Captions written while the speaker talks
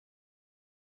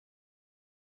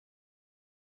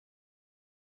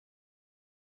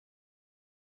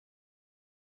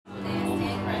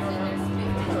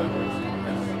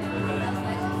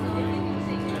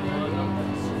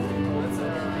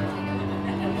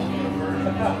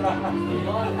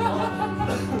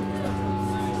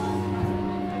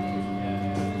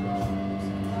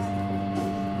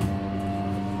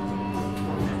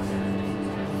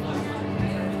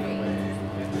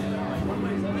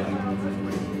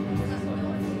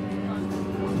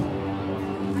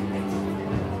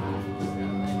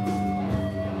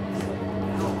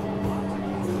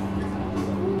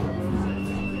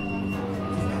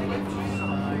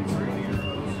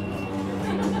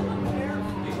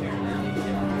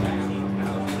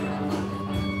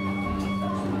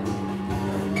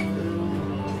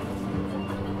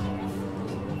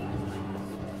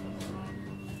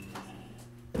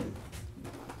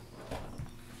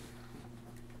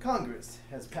Congress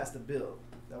has passed a bill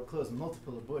that will close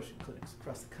multiple abortion clinics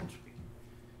across the country.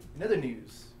 In other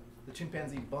news, the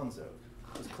chimpanzee Bonzo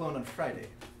was cloned on Friday,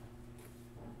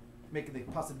 making the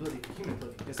possibility of human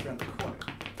cloning just around the corner.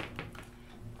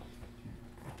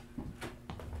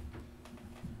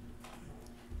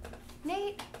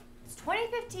 Nate, it's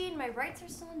 2015. My rights are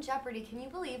still in jeopardy. Can you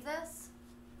believe this?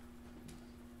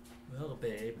 Well,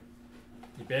 babe,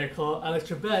 you better call Alex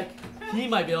Trebek. He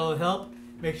might be able to help.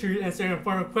 Make sure you answer an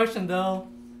informative question, though.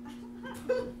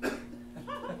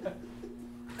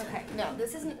 Okay, no,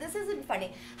 this isn't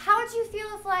funny. How would you feel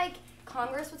if, like,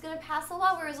 Congress was gonna pass a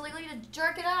law where it was illegal to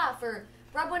jerk it off or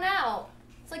rub one out?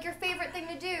 It's like your favorite thing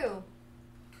to do.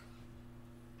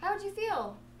 How would you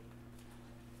feel?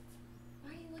 Why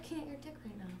are you looking at your dick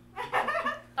right now?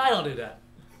 I don't do that.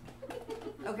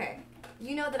 Okay,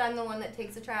 you know that I'm the one that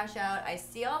takes the trash out. I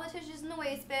see all the tissues in the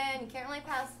waste bin. You can't really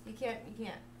pass. You can't.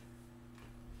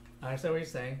 I understand what you're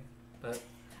saying, but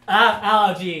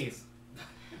allergies.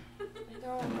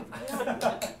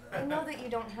 I know that you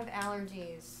don't have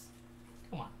allergies.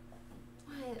 Come on.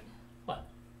 What? What?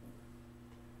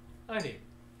 I do.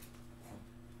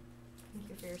 Thank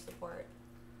you for your support.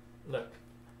 Look,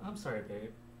 I'm sorry,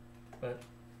 babe, but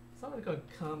someone's gonna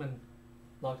come and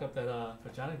lock up that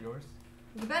vagina of yours.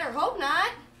 You better hope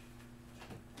not.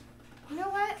 You know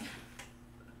what?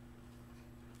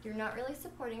 You're not really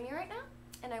supporting me right now,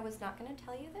 and I was not going to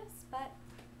tell you this, but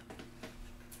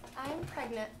I'm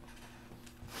pregnant.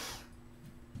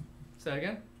 Say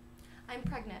again? I'm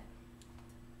pregnant.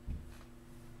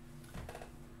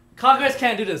 Congress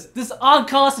can't do this. This is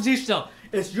unconstitutional.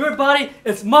 It's your body.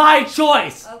 It's my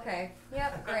choice. Okay.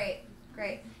 Yep.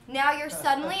 Great. Now you're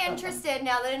suddenly interested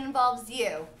now that it involves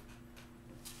you.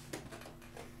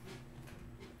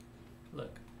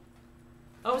 Look,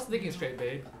 I was thinking straight,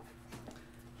 babe.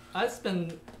 I just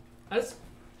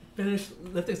finished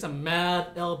lifting some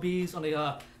mad LBs on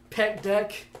the pec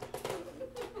deck.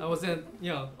 I was in,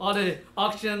 all the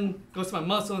oxygen goes to my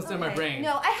muscles instead of my brain.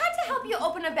 No, I had to help you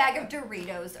open a bag of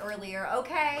Doritos earlier,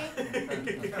 okay?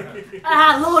 I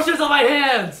had lotions on my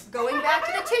hands! Going back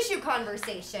to the tissue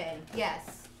conversation,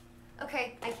 yes.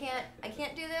 Okay, I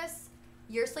can't do this.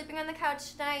 You're sleeping on the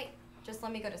couch tonight. Just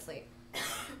let me go to sleep.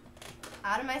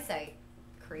 Out of my sight,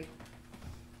 creep.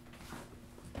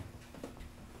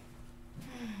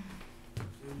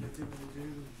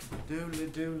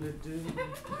 Doodle-doo-doo-doo.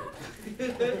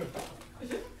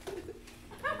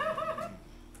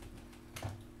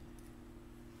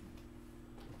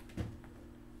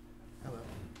 Hello.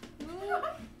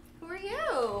 Who are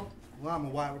you? Well, I'm a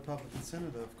white Republican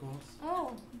senator, of course.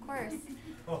 Oh, of course.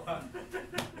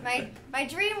 My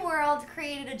dream world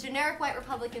created a generic white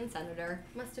Republican senator.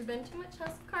 Must have been too much House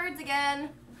of Cards again.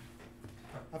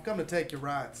 I've come to take your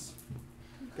rights.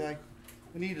 Okay?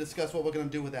 We need to discuss what we're going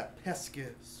to do with that pesky,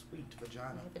 sweet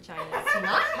vagina. My vagina is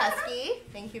not pesky,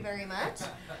 thank you very much.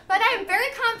 But I am very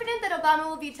confident that Obama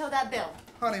will veto that bill.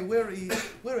 Honey, we're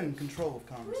in control of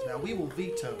Congress now. We will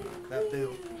veto that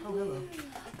bill. Oh, hello.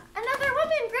 Another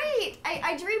woman, great.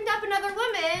 I dreamed up another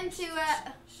woman to,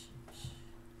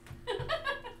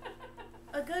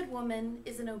 A good woman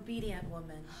is an obedient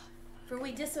woman, for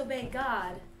we disobeyed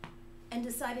God and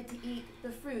decided to eat the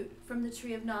fruit from the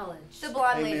tree of knowledge. The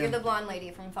blonde lady. Amen. You're the blonde lady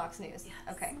from Fox News. Yes.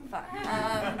 Okay,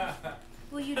 fine.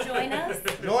 Will you join us?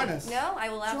 Join us. No, I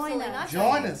will absolutely us. not.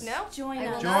 Join us. No. Join I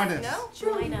will us. not. Join us. No.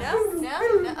 Join us.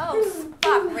 No. Oh,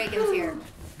 fuck, Reagan's here.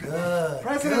 Good.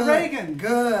 President good, Reagan.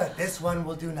 Good. This one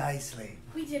will do nicely.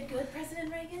 We did good, President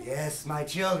Reagan? Yes, my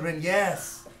children,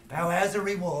 yes. Now, as a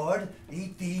reward,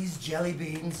 eat these jelly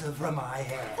beans from my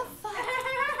hand.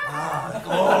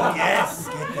 Oh, yes.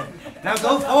 Get them. Now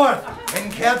go forth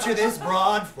and capture this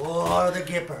broad for the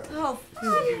Gipper. Oh,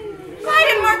 why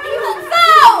did more people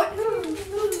vote?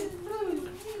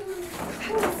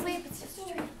 Back to sleep. It's just a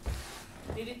dream.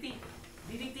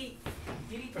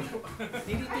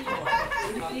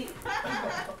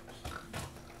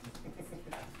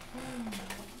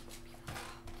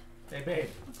 Hey, babe.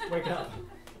 Wake up.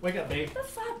 Wake up, babe. The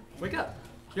fuck? Wake up.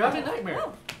 You're having a nightmare.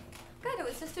 Oh, good. It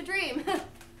was just a dream.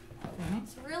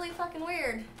 It's really fucking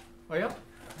weird. Oh, yeah?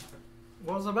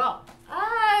 What was it about?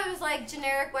 It was like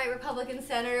generic white Republican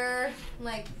senator,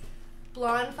 like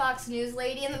blonde Fox News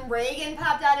lady, and then Reagan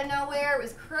popped out of nowhere. It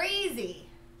was crazy.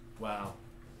 Wow.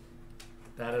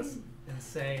 That is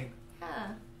insane. Yeah,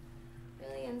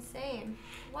 really insane.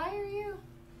 Why are you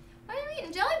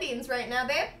eating jelly beans right now,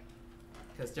 babe?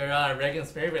 Because they're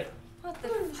Reagan's favorite. What the?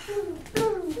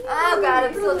 Oh God,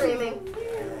 I'm still dreaming.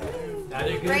 Now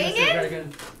you're good, Reagan? Mr.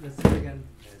 Reagan. Mr. Reagan.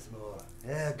 There's more.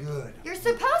 Yeah, good. You're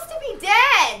supposed to be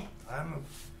dead. I'm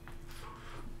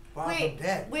far from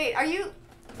dead. Wait, are you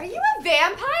a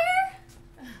vampire?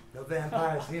 No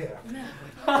vampires here.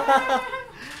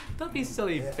 Don't be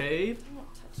silly, Yeah. babe.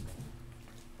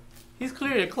 He's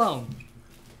clearly a clone.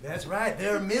 That's right.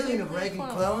 There are a million of Reagan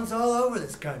clones all over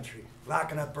this country,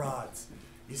 locking up broads.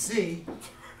 You see,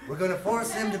 we're going to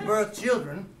force them to birth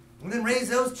children and then raise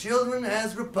those children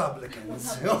as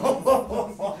Republicans.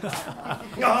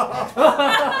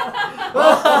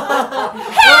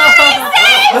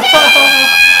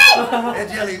 A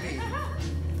jelly bean.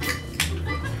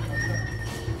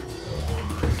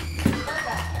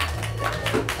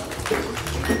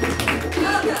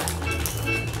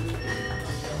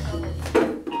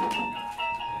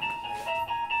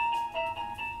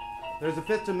 There's a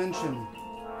fifth dimension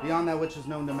beyond that which is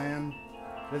known to man.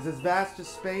 It is as vast as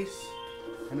space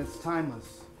and as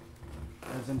timeless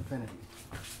as infinity.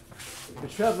 You're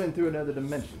traveling through another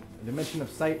dimension, a dimension of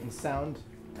sight and sound,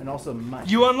 and also mind.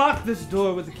 You unlock this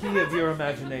door with the key of your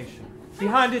imagination.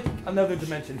 Behind it, another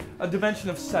dimension. A dimension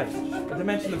of sight, a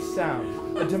dimension of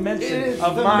sound, a It dimension is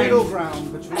of the mind. middle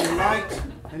ground between light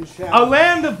and A shadow.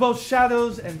 land of both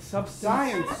shadows and substance.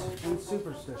 Science and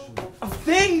superstition. Of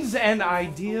things and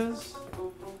ideas.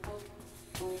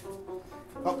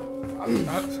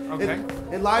 Okay.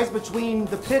 It lies between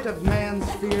the pit of man's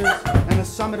fears and the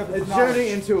summit of A his journey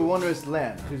knowledge. into a wondrous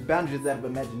land whose boundaries are that of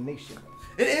imagination.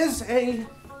 It is a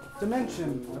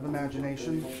dimension of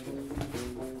imagination.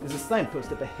 There's a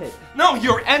signpost up ahead. No,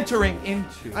 you're entering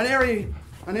into An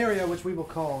area which we will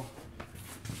call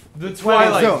the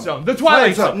Twilight Zone. Zone. The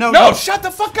Twilight Zone. No, No, no. shut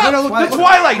the fuck up. No, no, the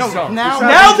Twilight no, Zone.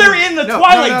 now- they're in the No,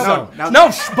 Twilight no, no, Zone. no.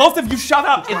 No, both of you shut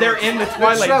up. They're in the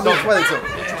Twilight Travel Zone. Twilight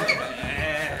Zone.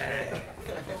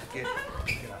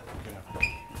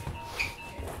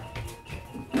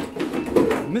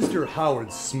 Mr.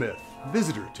 Howard Smith,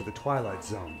 visitor to the Twilight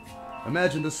Zone.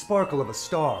 Imagine the sparkle of a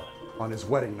star on his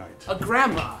wedding night. A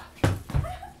grandma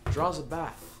draws a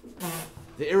bath.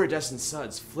 The iridescent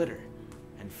suds flitter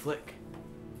and flick.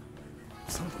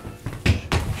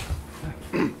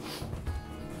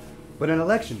 But an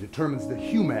election determines the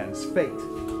human's fate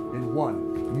in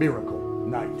one miracle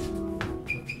night.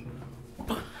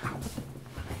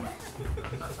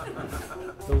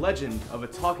 The legend of a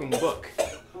talking book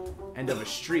and of a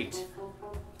street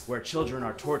where children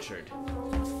are tortured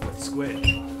with squid.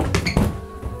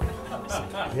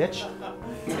 Bitch.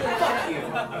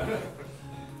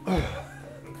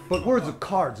 But words of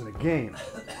cards in a game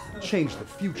change the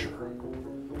future.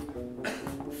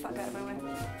 Fuck out of my way.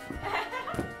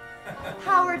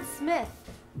 Howard Smith,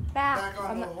 back Back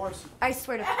on the horse. I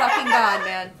swear to fucking God,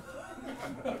 man.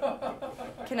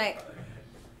 Can I?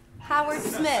 Howard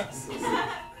Smith,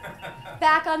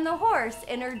 back on the horse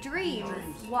in her dreams.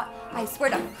 What? I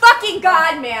swear to fucking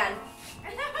God, man.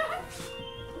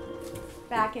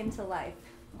 Back into life.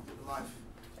 Life.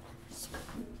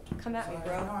 Come at me,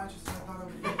 bro. No, I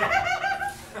thought it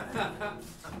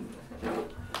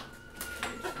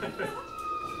was...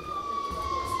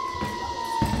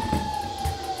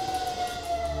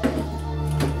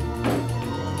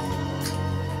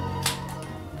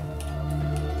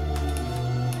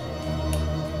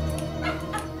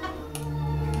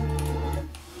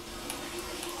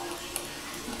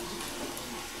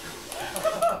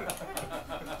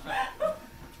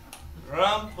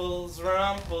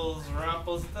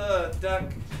 Rumples the duck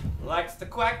likes to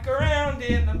quack around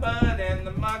in the mud and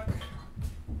the muck.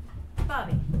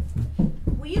 Bobby,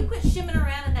 will you quit shimming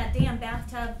around in that damn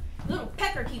bathtub? Little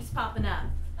pecker keeps popping up.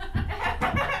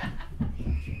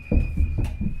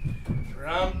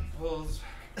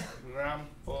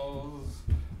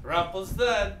 Rumples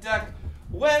the duck.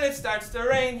 When it starts to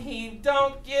rain, he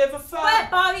don't give a fuck.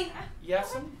 What, Bobby?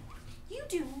 Yes'm? You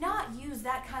do not use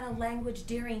that kind of language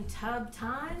during tub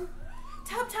time.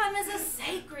 Tub time is a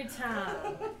sacred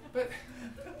time. But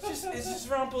it's just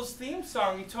Rumple's theme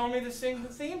song. He told me to sing the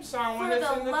theme song when For it's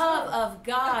the in the love tub. of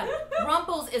God,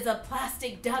 Rumples is a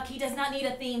plastic duck. He does not need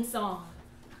a theme song.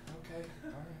 Okay,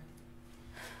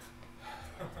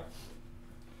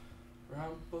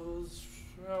 Rumples,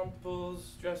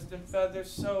 Rumples, dressed in feathers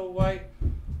so white,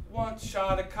 once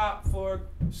shot a cop for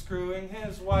screwing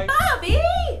his wife. Bobby!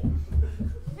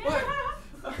 What?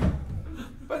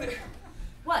 But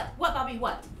What, Bobby,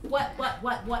 what? What?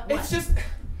 it's just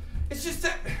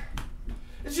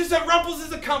that Rumples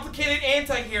is a complicated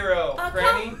anti-hero,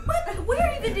 Granny.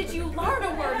 Where even did you learn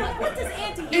a word? Like, what does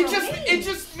anti-hero mean?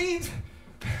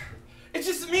 It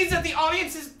just means that the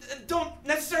audiences don't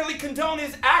necessarily condone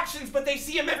his actions, but they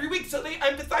see him every week, so they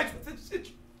empathize with this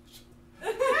situation.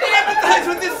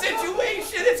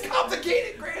 It's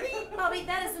complicated, Granny. Bobby,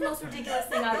 that is the most ridiculous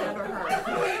thing I've ever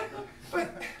heard.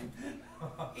 But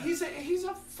he's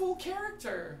a full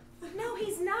character. No,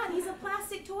 he's not. He's a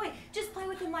plastic toy. Just play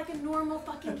with him like a normal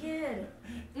fucking kid.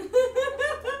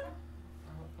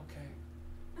 Okay.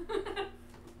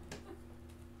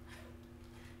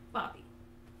 Bobby,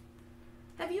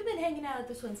 have you been hanging out at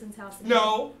the Swinson's house?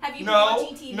 No. Have you been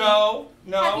watching TV? No.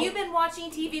 Have you been watching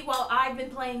TV while I've been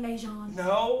playing Mahjong?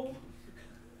 No.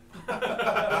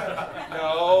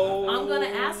 No. I'm gonna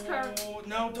ask her.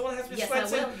 No, don't ask Miss Yes,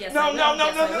 Swenson. I will. Yes, No, I will. no,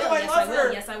 Yes, I will. I Yes, love I her.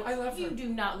 will. Yes, I will. I love You her. do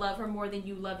not love her more than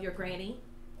you love your granny.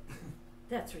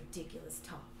 That's ridiculous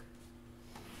talk.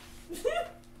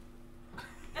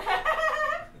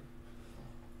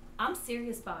 I'm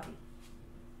serious, Bobby.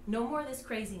 No more of this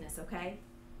craziness, okay?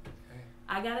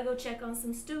 I gotta go check on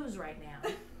some stews right now.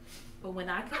 But when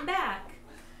I come back,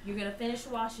 you're gonna finish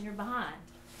washing your behind.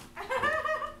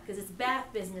 Because it's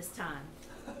bath business time,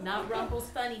 not Rumple's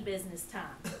funny business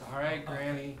time. All right,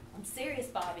 Granny. I'm serious,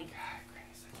 Bobby.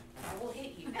 I will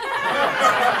hit you.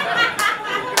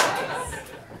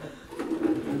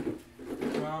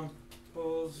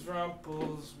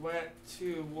 Rumples went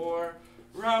to war.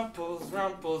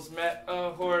 Rumples met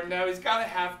a whore. Now he's got a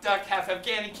half duck, half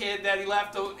Afghani kid that he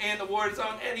left in the war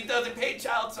zone, and he doesn't pay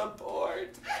child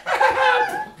support.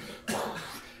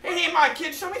 Hey, my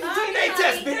kid, show me the DNA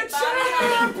test, bitch.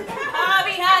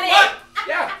 Bobby, honey. What?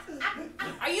 Yeah.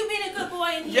 Are you being a good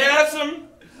boy in here? Yes,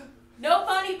 No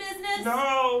funny business?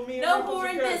 No, me and No Rumples are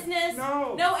boring good. business?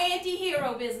 No. No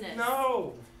anti-hero business?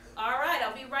 No. All right,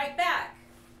 I'll be right back.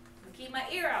 I'll keep my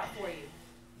ear out for you.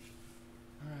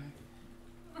 All right.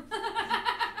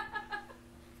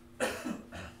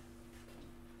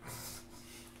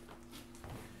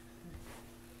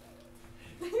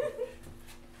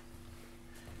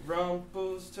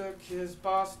 Rumples took his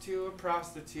boss to a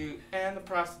prostitute, and the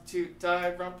prostitute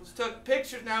died. Rumples took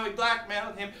pictures, now he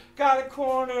blackmailed him, got a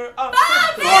corner of...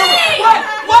 Bobby!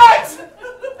 What?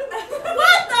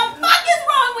 What the fuck is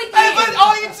wrong with you? Hey, but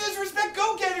audiences respect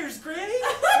go-getters, Granny!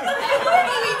 Where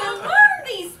do you even learn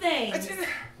these things?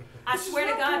 I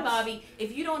swear to God, Bobby,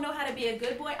 if you don't know how to be a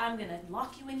good boy, I'm gonna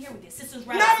lock you in here with your sister's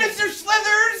rattles. Not Mr.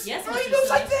 Slithers! Yes, No, Mr. he moves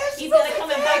like Slithers. this! He's gonna come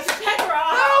and bite your pecker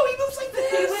off. No, he moves like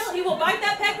this! He will. He will bite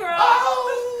that pecker off.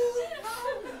 Oh!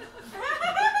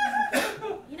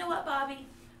 You know what, Bobby?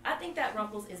 I think that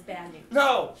Rumples is bad news.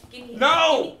 No! Give me.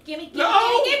 No! Give me.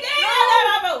 No! Give me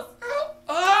that Rumples.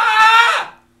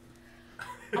 Ah!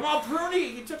 I'm all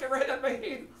pruny. You took it right out of my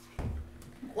hand.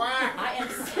 Quack. I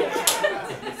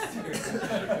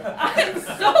am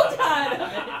so tired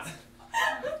of it.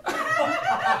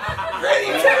 Granny,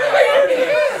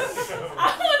 I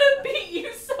want to beat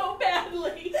you so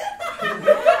badly.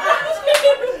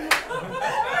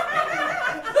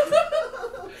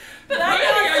 But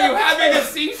Granny, are you having a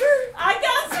seizure? I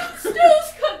got some stews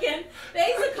cooking.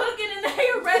 They's a cooking and they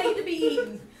are ready to be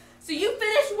eaten. So you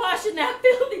finish washing that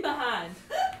filthy behind.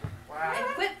 Quack. And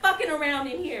quit fucking around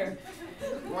in here.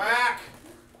 Quack.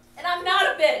 And I'm not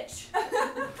a bitch.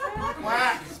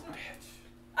 Quack.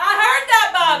 I heard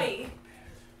that, Bobby.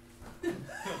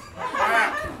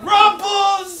 Quack.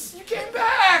 Rumples! You came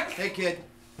back! Hey, kid.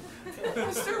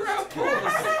 Mr.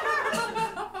 Rumples.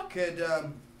 Kid, your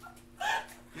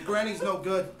granny's no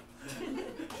good.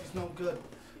 She's no good.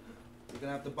 You're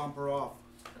gonna have to bump her off.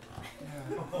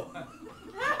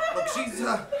 Look,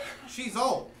 she's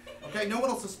old. Okay, no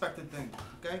one will suspect a thing.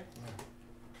 Okay.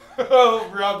 Oh,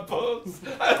 Rumples.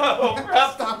 Oh,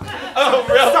 Rumples. Stop it. Oh,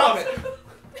 Rumples. Stop it.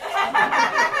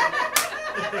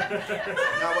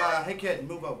 Now, hey, kid,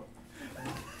 move over.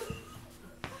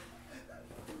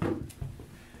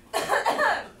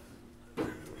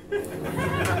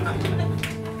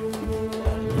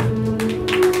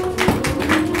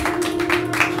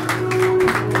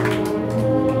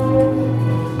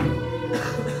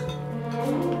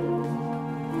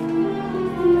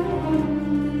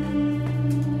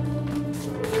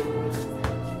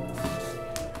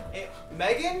 Hey,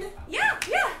 Megan? Yeah.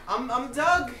 I'm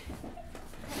Doug.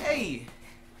 Hey.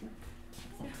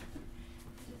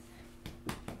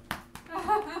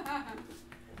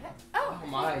 Oh,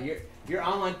 my. your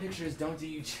online pictures don't do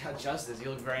you justice. You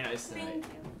look very nice tonight. Thank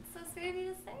you. It's so sweet of you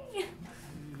to say.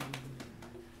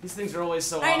 These things are always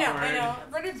so I know, awkward. I know.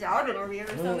 It's like a job interview or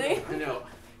something. I know.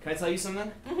 Can I tell you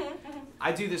something?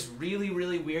 I do this really,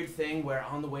 really weird thing where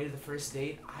on the way to the first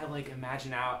date, I like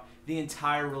imagine out the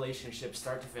entire relationship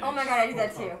start to finish. Oh my god, I do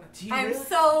that too. Do you I'm really?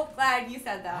 so glad you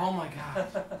said that. Oh my god.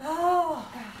 Oh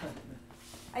god.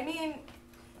 I mean,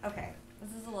 okay,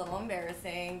 this is a little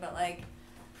embarrassing, but like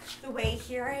the way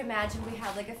here, I imagine we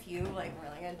had like a few like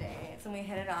really good dates and we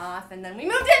hit it off and then we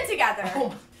moved in together.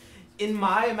 Oh, in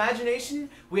my imagination,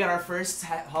 we had our first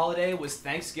holiday was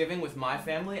Thanksgiving with my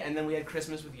family, and then we had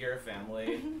Christmas with your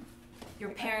family. Your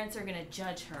parents are gonna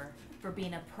judge her for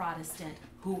being a Protestant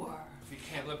whore. If you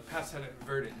can't look past that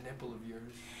inverted nipple of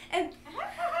yours. And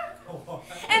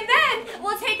then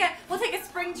we'll take a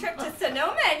spring trip to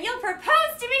Sonoma and you'll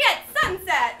propose to me at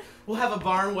sunset. We'll have a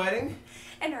barn wedding.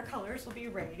 And our colors will be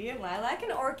radiant lilac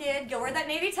and orchid. You'll wear that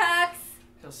navy tux.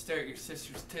 He'll stare at your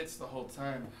sister's tits the whole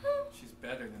time. She's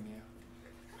better than you.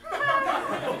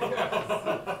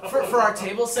 For our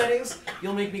table settings,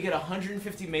 you'll make me get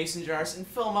 150 mason jars and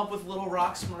fill them up with little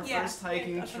rocks from our Yeah. first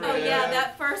hiking trip. Oh yeah,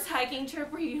 that first hiking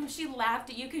trip where she laughed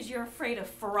at you because you're afraid of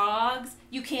frogs.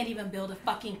 You can't even build a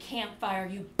fucking campfire,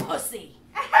 you pussy.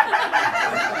 And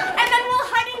then we'll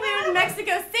honeymoon in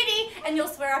Mexico City, and you'll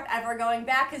swear up ever going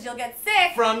back because you'll get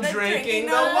sick From from drinking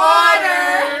the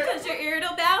water. Because your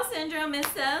irritable bowel syndrome is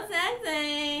so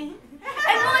sexy.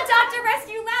 And we'll adopt a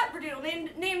rescue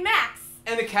labradoodle named Max.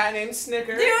 And a cat named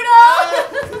Snicker.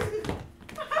 Doodle!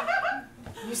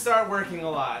 You start working a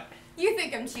lot. You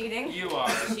think I'm cheating? You are.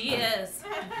 She is.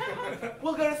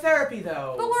 We'll go to therapy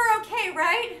though. But we're okay,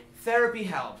 right? Therapy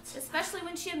helped. Especially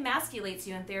when she emasculates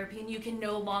you in therapy and you can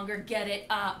no longer get it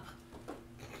up.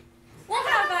 We'll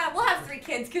have 3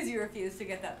 kids because you refuse to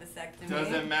get that vasectomy.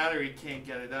 Doesn't matter, he can't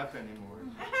get it up anymore.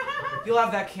 You'll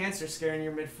have that cancer scare in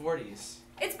your mid-40s.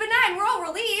 It's benign. We're all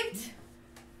relieved.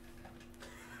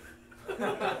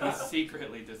 He's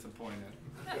secretly disappointed.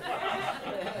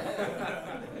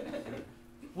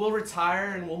 We'll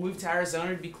retire and we'll move to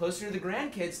Arizona to be closer to the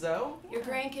grandkids though. Your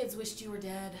grandkids wished you were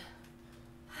dead.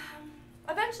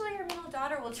 Eventually, our middle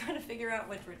daughter will try to figure out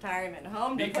which retirement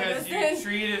home to put Because us you in.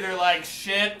 treated her like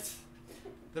shit.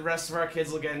 The rest of our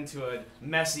kids will get into a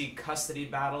messy custody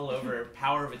battle over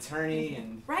power of attorney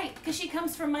and... Right, because she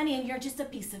comes for money and you're just a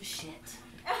piece of shit.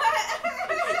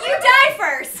 You die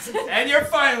first! And you're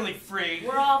finally free.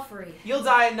 We're all free. You'll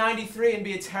die at 93 and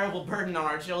be a terrible burden on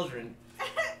our children.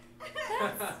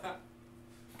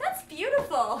 That's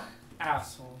beautiful.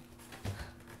 Asshole.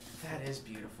 That is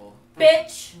beautiful.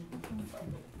 Bitch!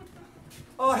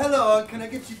 Oh, hello. Can I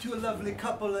get you two a lovely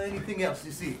couple or anything else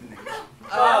this evening?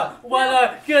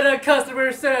 Good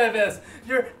customer service.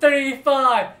 You're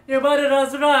 35. Your mother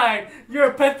does right.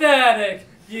 You're pathetic.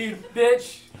 You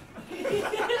bitch.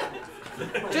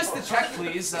 Just the check,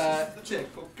 please. Check,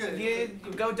 okay.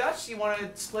 You go Dutch? You want to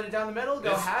split it down the middle?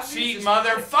 Go This half? cheat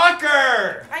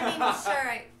motherfucker! I mean,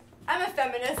 sure, I'm a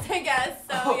feminist, I guess,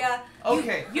 so Oh. yeah.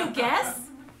 Okay. You guess?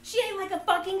 She ain't like a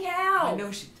fucking cow. I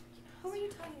know she... Who are you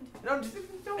talking to? No,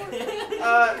 don't worry.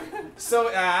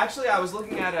 Actually, I was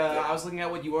looking at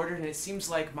what you ordered, and it seems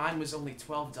like mine was only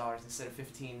 $12 instead of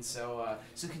 $15.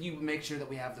 So could you make sure that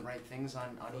we have the right things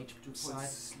on each side?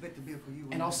 Split the bill for you.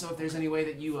 And also, if there's any way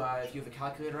that you, if you have a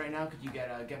calculator right now, could you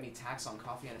get me tax on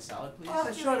coffee and a salad, please?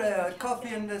 Oh, sure.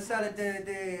 Coffee and salad.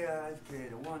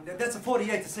 That's a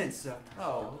 48 cents, sir.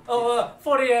 Oh.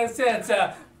 48 cents.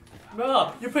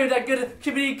 Well, you're putting that good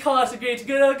community college degree to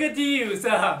good use.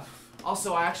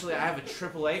 Also, I have a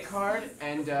AAA card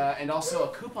and also a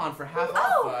coupon for half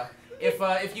off.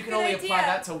 If you can Good only idea. apply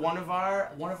that to one of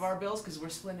our bills, because we're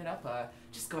splitting it up,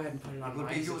 just go ahead and put it on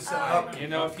mine. You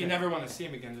know, if you never want to see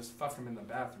him again, just fuck him in the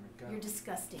bathroom and go. You're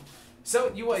disgusting.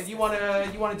 So you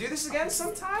wanna do this again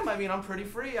sometime? I mean, I'm pretty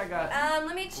free. I got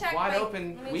Let me check wide my,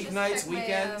 open let me just weeknights, check my,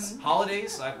 weekends,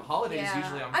 holidays. Holidays yeah.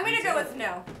 usually I'm free gonna go too. with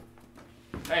no.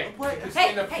 Hey, just Hey,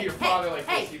 stand up to hey, your hey, father like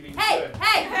hey, this, you'd be hey, good.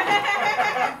 hey!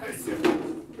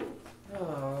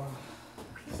 Oh.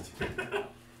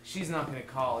 She's not gonna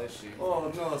call, is she?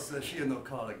 Oh, no, sir. She'll no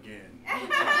call again.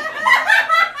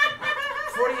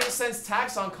 48 cents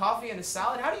tax on coffee and a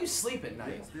salad. How do you sleep at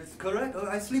night? Yes, that's correct.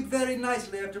 I sleep very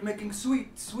nicely after making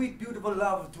sweet, beautiful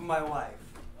love to my wife.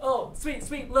 Oh,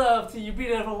 sweet love to your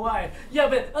beautiful wife. You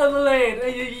have been unlaid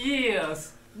in your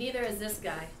years. Neither is this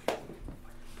guy.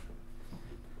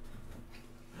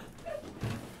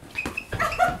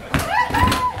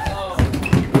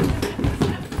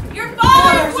 Your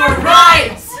fathers were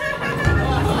right!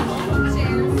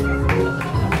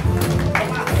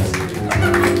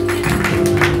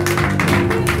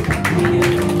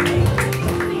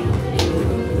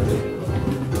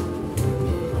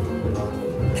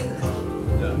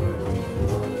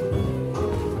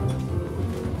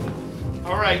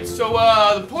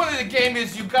 game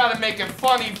is you gotta make it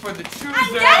funny for the chooser.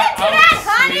 I'm getting to that,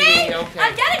 honey! Sweetie, okay.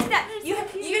 I'm getting to that. You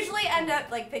usually end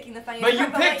up like picking the funniest But you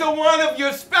part, picked the one of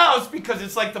your spouse because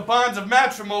it's like the bonds of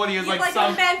matrimony is You like a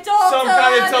some mental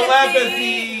kind of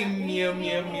telepathy. telepathy. Meow,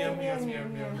 meow, meow, meow, meow,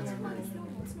 meow.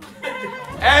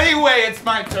 Anyway, it's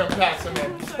my turn. Pass him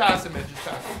in. Just pass him in. Just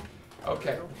pass him.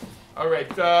 Okay. All right.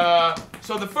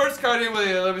 So the first card in,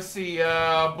 let me see.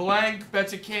 Blank.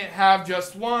 Bet you can't have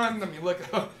just one. Let me look.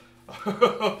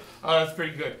 Oh, that's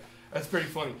pretty good. That's pretty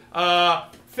funny.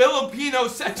 Filipino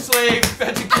sex slave.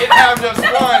 Bet you can't have just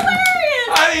one.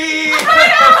 Honey.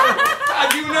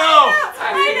 How'd you know?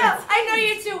 I know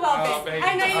you too well, Oh, babe. baby. I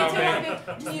know you Oh, too baby. well,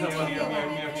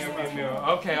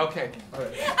 babe. Okay. All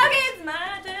right. Okay, it's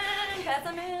my turn. Pass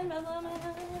them in.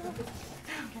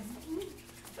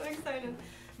 So excited.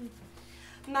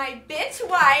 My bitch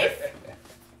wife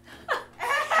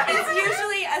is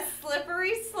usually a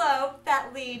slippery slope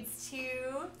that leads to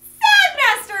sad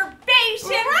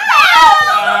masturbation.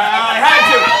 I had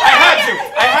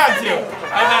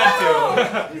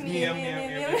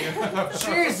to.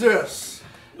 Jesus!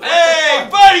 Hey,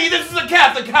 buddy, this is a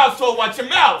Catholic household. Watch your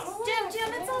mouth. Jim,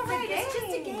 it's all right. It's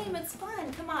just a game. It's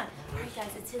fun. Come on. All right, guys,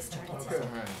 it's his turn. It's his turn.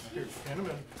 Here, hand him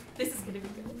in. This is gonna be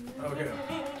good. Okay.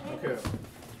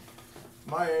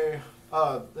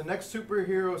 The next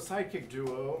superhero sidekick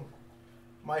duo,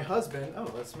 my husband, oh,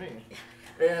 that's me,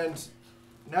 and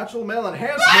natural male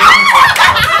enhancement.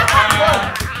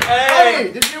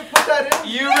 Hey, did you put that in?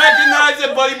 You recognize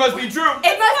it, buddy. Must be true.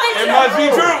 It must be true. It must be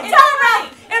true. It's all right.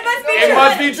 It must be true. It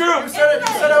must be true. You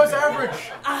said I was average.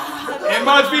 It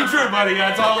must be true, buddy.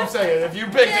 That's all I'm saying. If you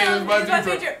picked it, it must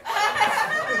be true.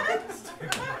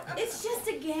 It's just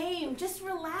a game. Just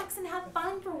relax and have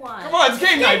fun for once. Come on, it's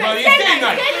game night, buddy. It's game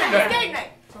night. It's game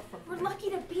night. We're lucky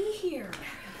to be here.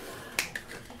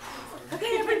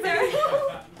 Okay, everybody.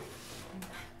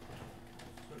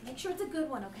 Make sure it's a good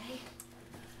one, okay?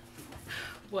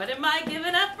 What am I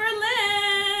giving up for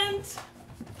Lent?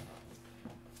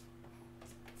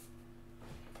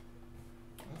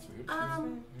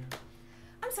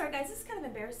 I'm sorry, guys. This is kind of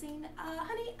embarrassing.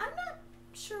 Honey, I'm not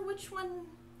sure which one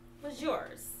was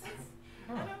yours.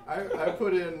 I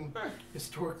put in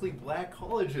historically black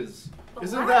colleges.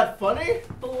 Isn't Black? that funny?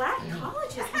 Black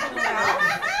colleges.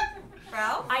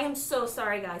 Ralph? I am so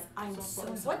sorry, guys. I'm so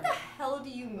sorry. What the hell do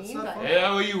you mean not by funny. that?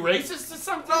 Yeah, were you racist or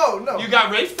something? No. You got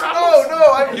race problems?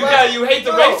 No, I'm black. You hate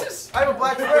the No, racists? I have a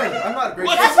black friend. I'm not racist.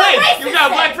 What's his what name? racist You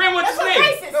got a black say. friend? What's That's his what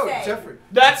name? racist No, say. Jeffrey.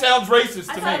 That sounds racist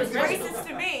I to thought it me. was Racist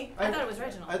to me. I thought it was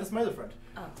Reginald. I had this my other friend.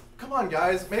 Oh. Come on,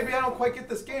 guys. Maybe I don't quite get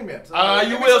this game yet. You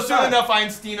give me will some soon time. enough,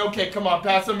 Einstein. Okay, come on,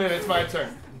 pass a minute. It's my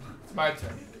turn. It's my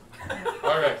turn.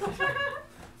 All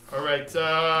right.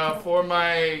 For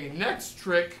my next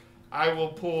trick, I will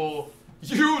pull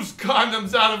used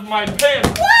condoms out of my pants.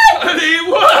 What? Honey,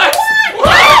 what?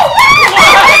 What?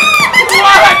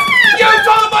 You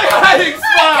told my hiding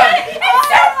spot. It's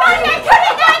so funny! I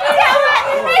couldn't get to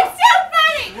it! It's so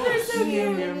funny! They're so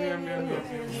cute.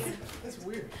 That's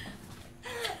weird.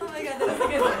 Oh my god, that was a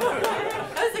good one.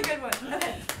 That was a good one.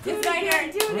 Okay. It's my turn.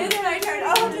 It's my turn.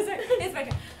 Oh, it's my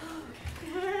turn.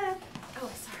 Oh,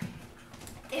 sorry.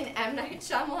 In M. Night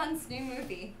Shyamalan's new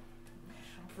movie,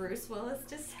 Bruce Willis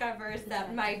discovers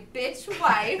that my bitch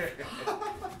wife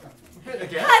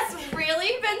Again? has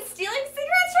really been stealing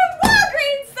cigarettes from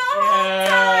Walgreens the whole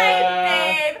time,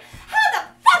 babe. How the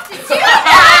fuck did you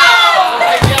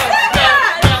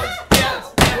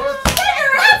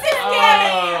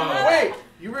know? Wait,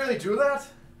 you really do that?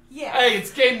 Yeah. Hey,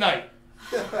 it's game night.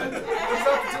 What's up to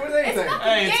do with anything?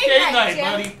 Hey, it's game night, Jim.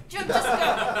 buddy. Jim, just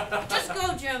go. Just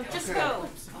go, Jim. Just go.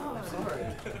 I'm sorry.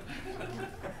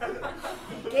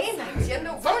 Game night, Jim.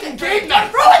 Don't Fucking ruin it. game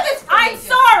night. Don't ruin this for I'm me,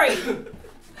 Jim. sorry.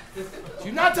 Do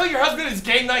you not tell your husband it's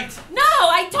game night? No,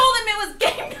 I told him it was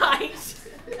game night.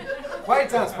 Quiet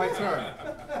down, it's my turn.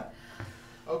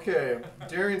 Okay,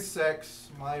 during sex,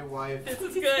 my wife This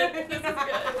is good. This is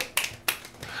good.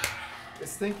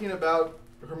 is thinking about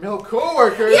her male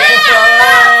coworker. Hey,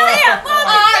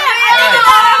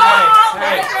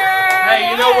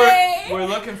 you know we're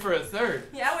looking for a third.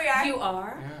 Yeah, we are. You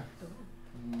are?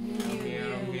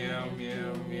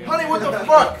 Honey, what the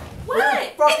fuck? What? Are you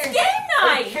fucking, It's game Are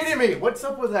night. you kidding me? What's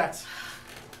up with that?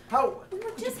 How? We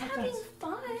were just having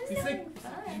fun. You think?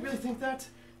 You really think that?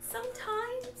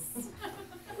 Sometimes.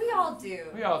 We all do.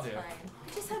 We all do. It's fine.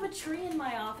 I just have a tree in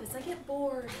my office. I get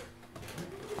bored.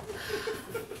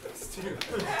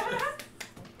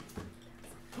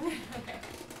 Okay.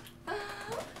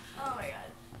 Oh my god.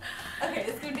 Okay,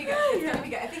 it's gonna be good. It's gonna be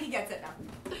good. I think he gets it now.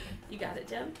 You got it,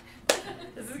 Jim?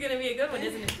 This is gonna be a good one,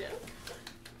 isn't it, Jim?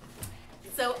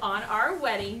 So on our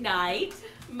wedding night,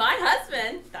 My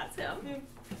husband, that's him,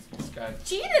 This guy.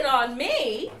 cheated on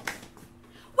me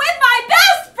with my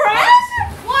best friend?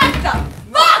 What the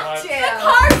fuck, The Jim?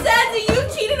 car says that you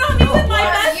cheated on me with my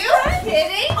Are best you friend?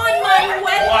 kidding? On my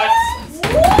wedding What? day?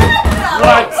 What?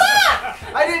 What the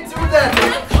fuck? I didn't do that.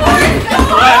 The car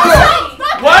says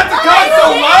What? The cards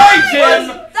don't lie,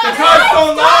 Jim! The cards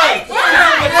don't lie! Jim,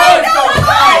 the cards don't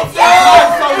lie! The cards don't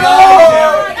lie,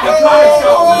 Jim! The cards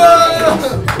don't lie!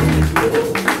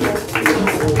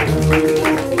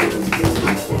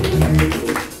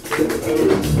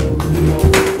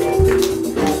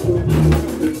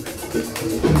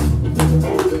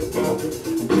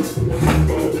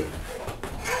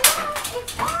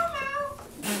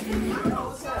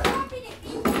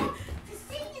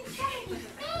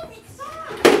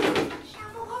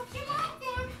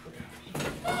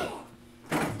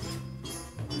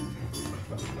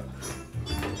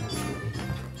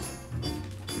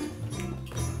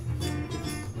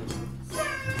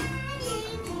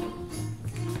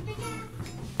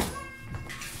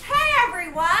 Hey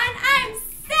everyone, I'm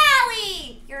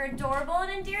Sally, your adorable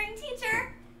and endearing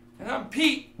teacher. And I'm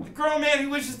Pete, the grown man who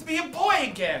wishes to be a boy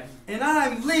again. And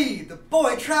I'm Lee, the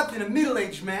boy trapped in a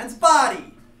middle-aged man's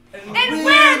body. And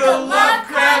we're the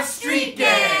Lovecraft Street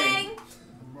Gang.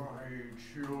 My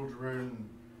children,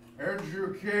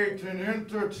 educate and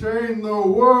entertain the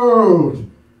world.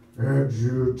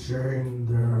 Edutain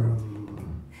them.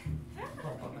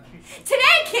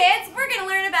 Today, kids, we're gonna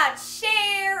learn about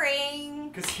sharing.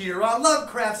 Because here on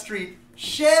Lovecraft Street,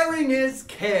 sharing is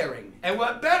caring. And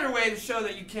what better way to show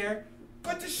that you care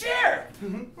but to share?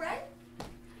 Right?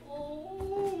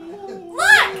 Look!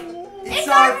 It's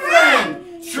our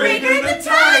friend, Trigger the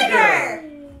Tiger.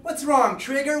 What's wrong,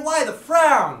 Trigger? Why the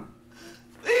frown?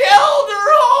 The Elder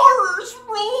Horrors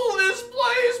rule this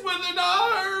place with an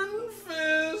iron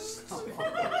fist.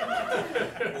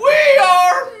 We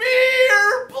are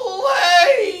mere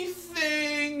playthings.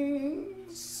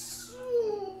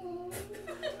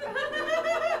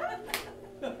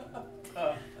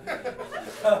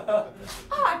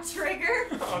 Aw, Trigger.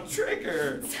 Oh,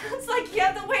 Trigger. Sounds like you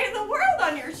have the weight of the world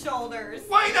on your shoulders.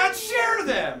 Why not share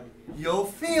them? You'll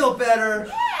feel better.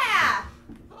 Yeah.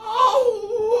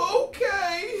 Oh,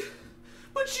 okay.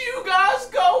 But you guys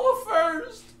go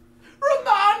first.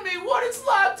 Remind me what it's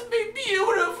like to be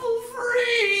beautiful,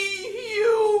 free,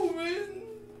 human.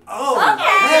 Oh,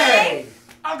 Okay. hey!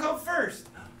 I'll go first.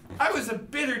 I was a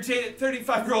bitter, jaded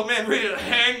 35-year-old man ready to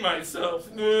hang myself.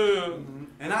 Ugh.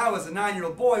 And I was a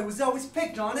 9-year-old boy who was always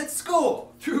picked on at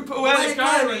school. Through poetic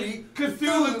irony,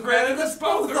 Cthulhu granted us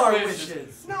both our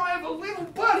wishes. Now I have a little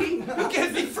buddy who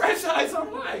gives me fresh eyes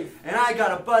on life. And I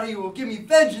got a buddy who will give me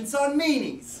vengeance on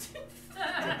meanies.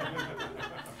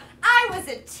 I was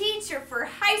a teacher for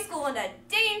high school in a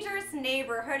dangerous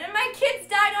neighborhood, and my kids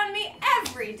died on me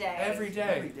every day. Every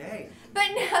Every day. day. But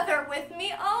now they're with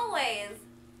me always.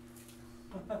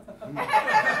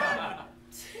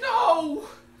 No!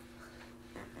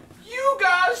 You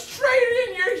guys traded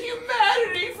in your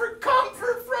humanity for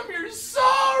comfort from your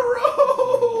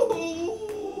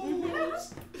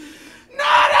sorrows.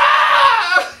 Not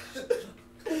I!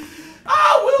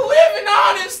 I will live an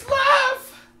honest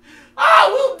life. I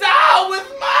will die with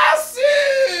my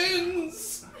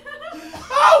sins.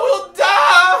 I will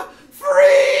die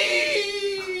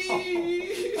free.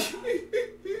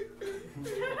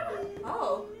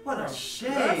 Oh, What a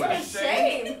shame. what a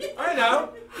shame. I know.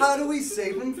 How do we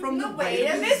save him from the weight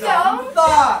of his his own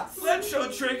thoughts? Let's show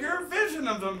Trigger a vision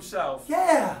of himself.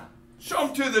 Yeah. Show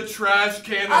him to the trash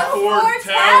can Of of foretelling.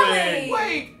 foretelling.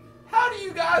 Wait, how do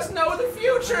you guys know the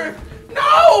future?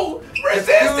 No!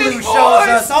 Resistance Cthulhu shows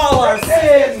us all our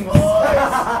sins.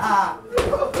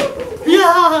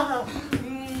 Yeah!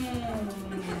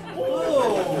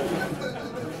 Whoa.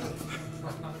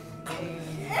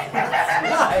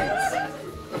 Nice.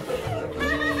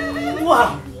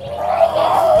 Wow!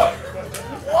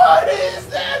 What is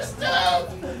that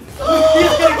stuff?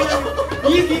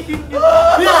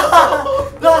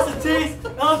 That's a taste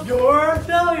of your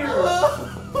failure!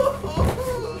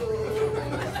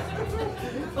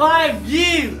 I'm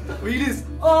you! Where you lose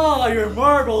all your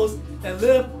marbles and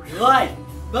live life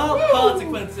without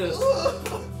consequences.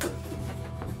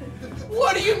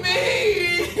 What do you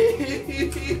mean?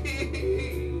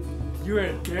 You're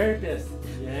a therapist,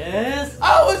 yes?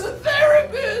 I was a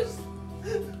therapist.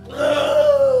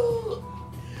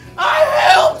 I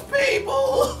helped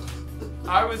people.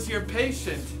 I was your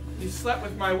patient. You slept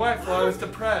with my wife while I was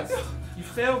depressed. You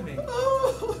failed me.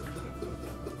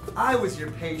 I was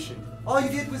your patient. All you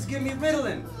did was give me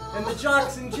Ritalin, and the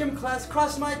jocks in gym class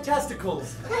crushed my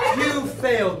testicles. You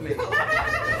failed me.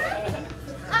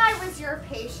 I was your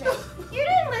patient. You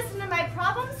didn't listen to my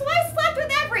problems, so I slept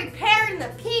with every parent in the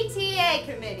PTA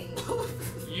committee.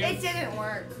 It didn't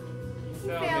work. You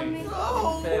failed me. You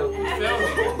failed.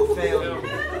 You failed me.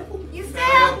 You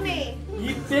failed me.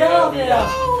 You failed him.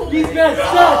 He's gonna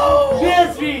suck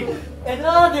Bisbee and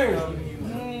others.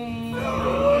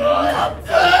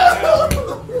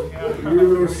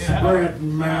 You spread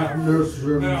madness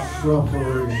and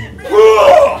suffering.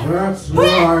 That's why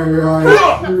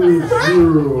I choose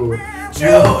you.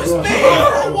 Choose me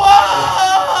for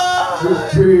what? To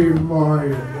be my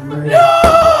mate.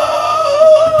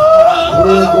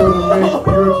 We're gonna make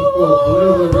beautiful,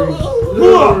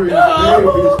 glittering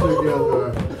babies together.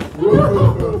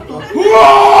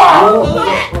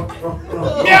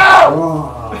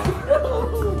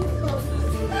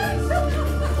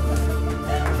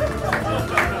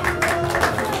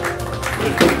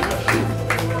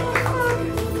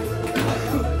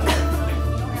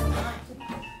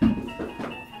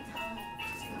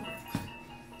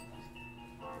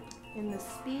 In the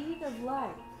speed of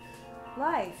light,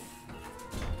 life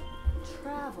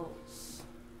travels.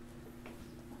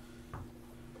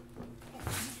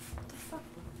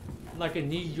 Like a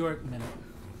New York minute.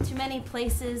 To many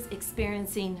places,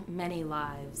 experiencing many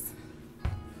lives.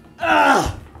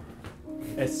 Ah!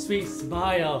 A sweet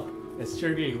smile, a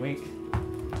sugary wink.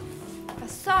 A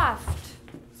soft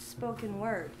spoken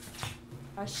word.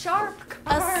 A sharp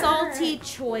A curve. salty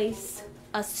choice,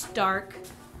 a stark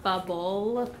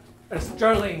bubble. A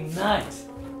starling night,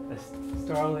 a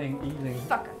starling evening.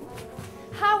 Fucker.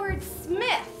 Howard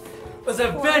Smith. Was a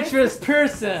adventurous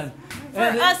person. For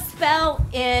a spell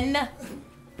in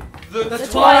The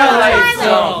Twilight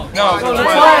Zone. No, The the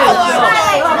Twilight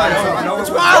Zone. The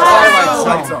Twilight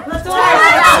Zone. The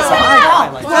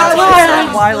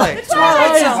Twilight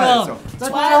Zone. The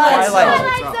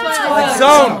Twilight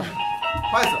Zone.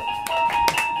 Pfizer.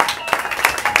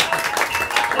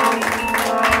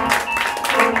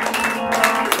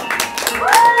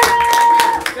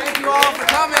 Thank you all for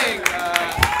coming.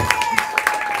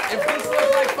 If this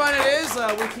looks like fun, it is.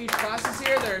 We teach classes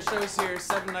here. There are shows here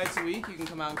 7 nights a week. You can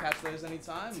come out and catch those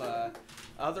anytime.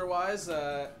 Otherwise,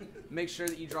 make sure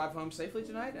that you drive home safely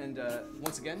tonight. And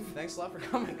once again, thanks a lot for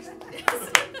coming.